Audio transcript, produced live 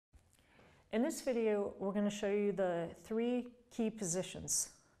In this video, we're going to show you the 3 key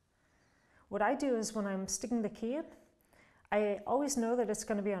positions. What I do is when I'm sticking the key in, I always know that it's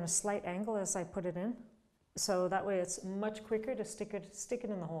going to be on a slight angle as I put it in. So that way it's much quicker to stick it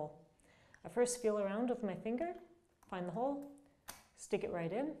in the hole. I first feel around with my finger, find the hole, stick it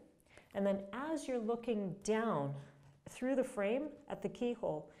right in. And then as you're looking down through the frame at the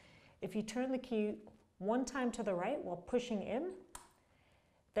keyhole, if you turn the key one time to the right while pushing in,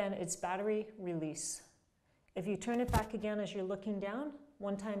 then it's battery release. If you turn it back again as you're looking down,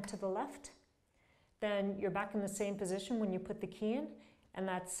 one time to the left, then you're back in the same position when you put the key in, and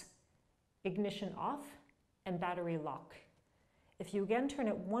that's ignition off and battery lock. If you again turn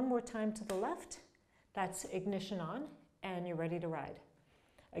it one more time to the left, that's ignition on and you're ready to ride.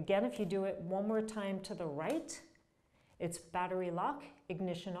 Again, if you do it one more time to the right, it's battery lock,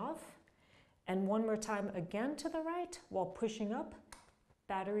 ignition off, and one more time again to the right while pushing up,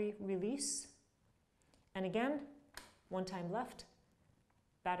 battery release. And again, one time left,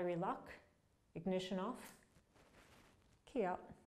 battery lock, ignition off, key out.